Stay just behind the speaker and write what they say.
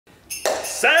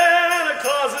Santa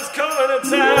Claus is coming to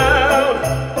town.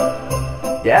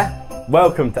 Yeah?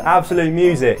 Welcome to Absolute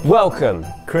Music. Welcome.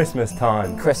 Christmas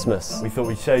time. Christmas. We thought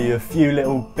we'd show you a few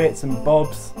little bits and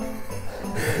bobs.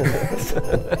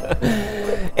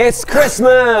 It's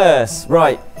Christmas!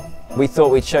 Right, we thought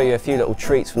we'd show you a few little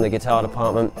treats from the guitar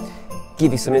department,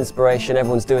 give you some inspiration.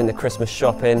 Everyone's doing the Christmas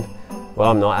shopping. Well,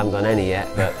 I'm not, I haven't done any yet,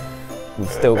 but we've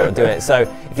still got to do it. So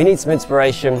if you need some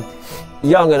inspiration,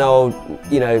 young and old,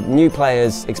 you know, new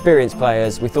players, experienced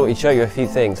players, we thought we'd show you a few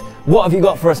things. What have you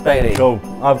got for us, Bailey? Cool.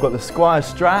 I've got the Squire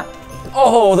Strat.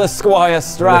 Oh, the Squire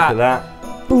Strat. Look at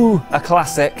that. Ooh, a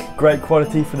classic. Great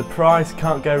quality for the price,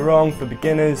 can't go wrong for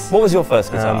beginners. What was your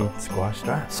first guitar? Squire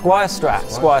Strat. Squire Strat.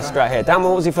 Squire Strat here. Dan,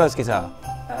 what was your first guitar?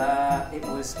 It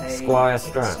was a Squire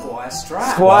Strat. Squire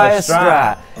Strat. Squire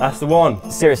Strat. That's the one.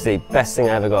 Seriously, best thing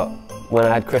I ever got. When I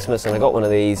had Christmas and I got one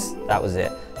of these, that was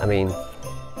it. I mean,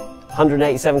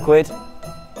 187 quid,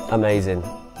 amazing.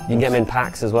 You can get them in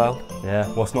packs as well. Yeah,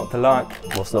 what's not to like?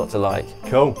 What's not to like?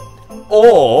 Cool.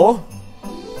 Or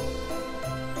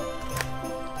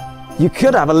you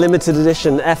could have a limited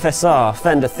edition FSR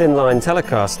Fender Thin Line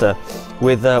Telecaster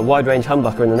with a wide range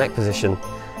humbucker in the neck position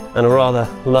and a rather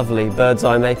lovely bird's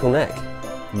eye maple neck.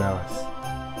 Nice.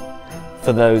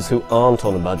 For those who aren't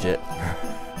on a budget.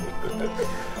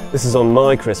 This is on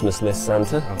my Christmas list,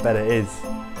 Santa. I bet it is.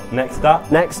 Next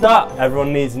up. Next up.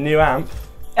 Everyone needs a new amp.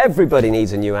 Everybody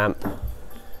needs a new amp. So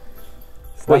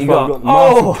What you got? I've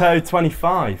Martin Code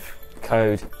 25.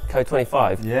 Code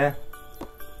 25. Yeah.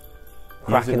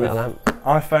 Cracking little amp.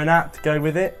 iPhone app to go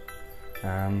with it.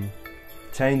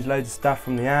 Change loads of stuff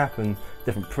from the app and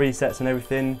different presets and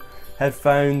everything.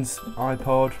 Headphones,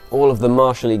 iPod. All of the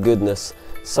Marshall-y goodness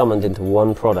summoned into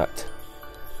one product.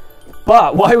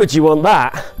 But why would you want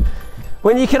that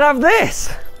when you can have this?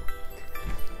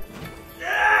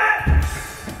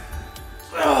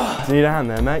 Do you need a hand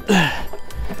there, mate?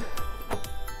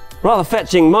 Rather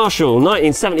fetching Marshall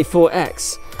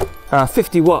 1974X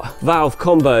 50 watt valve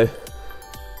combo.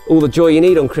 All the joy you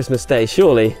need on Christmas Day,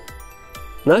 surely?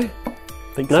 No?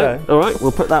 Think No? so. All right,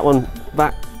 we'll put that one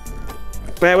back.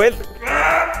 Bear with.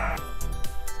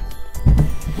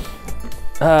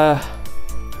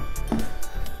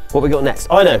 What we got next?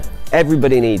 I know,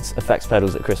 everybody needs effects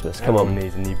pedals at Christmas. Come Everyone on.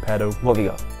 needs a new pedal. What have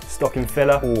you got? Stocking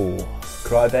filler. Ooh,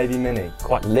 Crybaby Mini.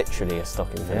 quite literally a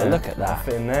stocking filler. Look at that.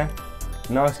 Fit in there.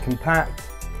 Nice, compact.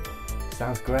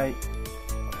 Sounds great.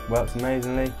 Works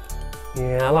amazingly.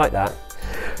 Yeah, I like that.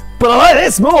 But I like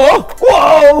this more!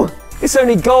 Whoa! It's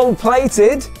only gold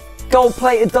plated. Gold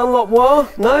plated Dunlop wah?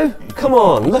 No? Come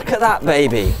on, look at that,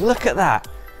 baby. Look at that.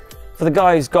 For the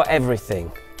guy who's got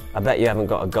everything, I bet you haven't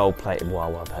got a gold plated wah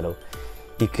wah pedal.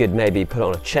 You could maybe put it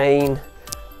on a chain,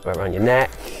 wear it around your neck.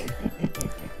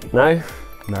 No?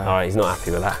 No. All right, he's not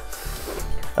happy with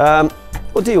that.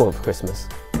 What do you want for Christmas?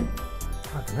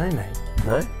 I don't know, mate.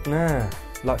 No? Nah.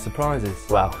 Like surprises.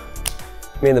 Well,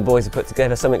 me and the boys have put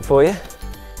together something for you.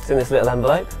 It's in this little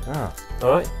envelope. Oh. All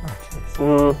right? Cheers.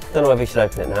 Don't know whether you should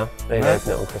open it now. Maybe No.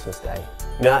 open it on Christmas Day.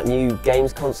 You know that new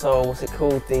games console, what's it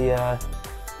called? The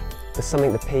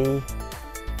something, the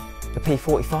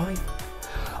P45?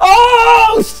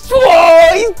 Oh,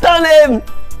 he's done him!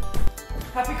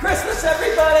 Happy Christmas,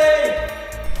 everybody!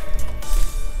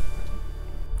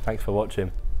 Thanks for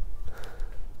watching.